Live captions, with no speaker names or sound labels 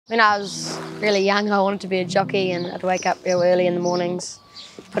When I was really young, I wanted to be a jockey, and I'd wake up real early in the mornings,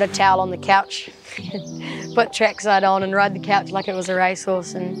 put a towel on the couch, put trackside on and ride the couch like it was a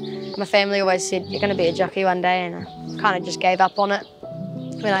racehorse. And my family always said, you're going to be a jockey one day, and I kind of just gave up on it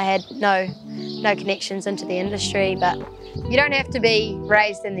when I had no connections into the industry. But you don't have to be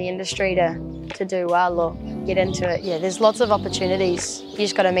raised in the industry to do well or get into it. Yeah, there's lots of opportunities. You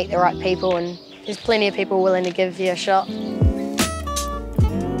just got to meet the right people, and there's plenty of people willing to give you a shot.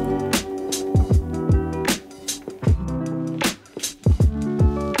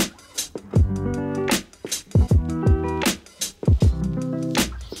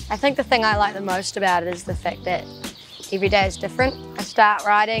 I think the thing I like the most about it is the fact that every day is different. I start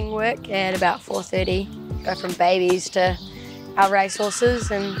riding work at about 4:30, go from babies to our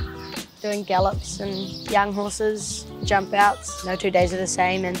racehorses and doing gallops and young horses, jump outs. No 2 days are the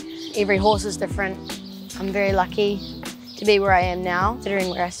same, and every horse is different. I'm very lucky to be where I am now, considering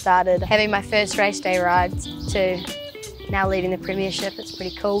where I started. Having my first race day ride to now leading the Premiership, it's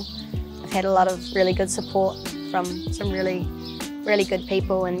pretty cool. I've had a lot of really good support from some really good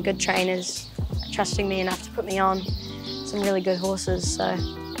people and good trainers trusting me enough to put me on some really good horses, so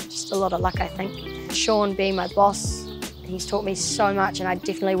just a lot of luck, I think. Shaun being my boss, he's taught me so much, and I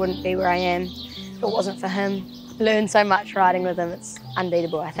definitely wouldn't be where I am if it wasn't for him. I learned so much riding with him, it's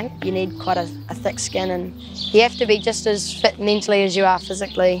unbeatable, I think. You need quite a thick skin, and you have to be just as fit mentally as you are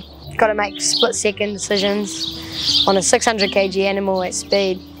physically. You've got to make split-second decisions on a 600 kg animal at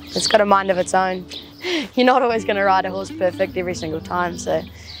speed. It's got a mind of its own. You're not always going to ride a horse perfect every single time, so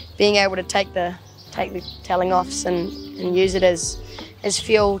being able to take the telling offs and use it as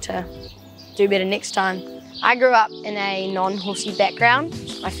fuel to do better next time. I grew up in a non-horsey background.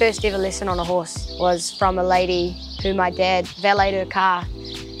 My first ever lesson on a horse was from a lady who my dad valeted her car,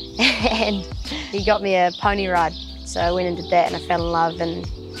 and he got me a pony ride. So I went and did that, and I fell in love, and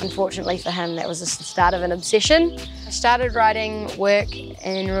unfortunately for him that was the start of an obsession. I started riding work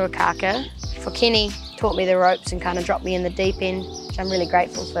in Ruakaka. For Kenny, taught me the ropes and kind of dropped me in the deep end, which I'm really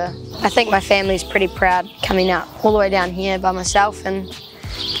grateful for. I think my family's pretty proud coming out all the way down here by myself and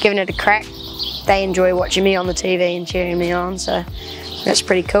giving it a crack. They enjoy watching me on the TV and cheering me on, so that's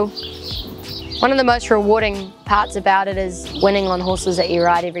pretty cool. One of the most rewarding parts about it is winning on horses that you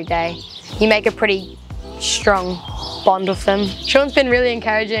ride every day. You make a pretty strong bond with them. Shaun's been really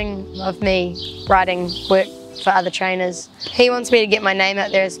encouraging of me riding work for other trainers. He wants me to get my name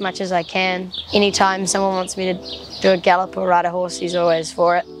out there as much as I can. Anytime someone wants me to do a gallop or ride a horse, he's always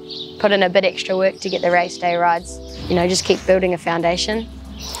for it. Put in a bit extra work to get the race day rides. You know, just keep building a foundation.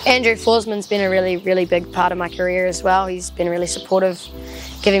 Andrew Forsman's been a really big part of my career as well. He's been really supportive,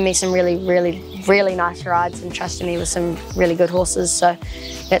 giving me some really nice rides and trusting me with some really good horses, so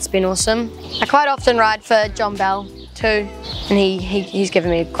that's been awesome. I quite often ride for John Bell too, and he's given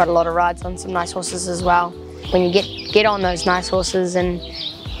me quite a lot of rides on some nice horses as well. When you get on those nice horses and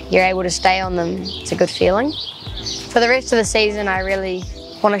you're able to stay on them, it's a good feeling. For the rest of the season, I really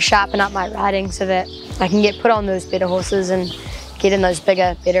want to sharpen up my riding so that I can get put on those better horses and get in those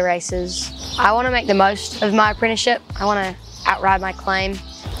bigger, better races. I want to make the most of my apprenticeship. I want to outride my claim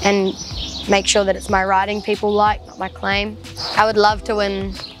and make sure that it's my riding people like, not my claim. I would love to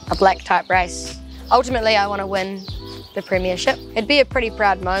win a black type race. Ultimately, I want to win the Premiership. It'd be a pretty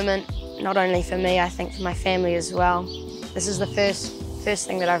proud moment, not only for me, I think for my family as well. This is the first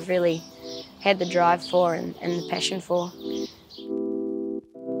thing that I've really had the drive for and the passion for.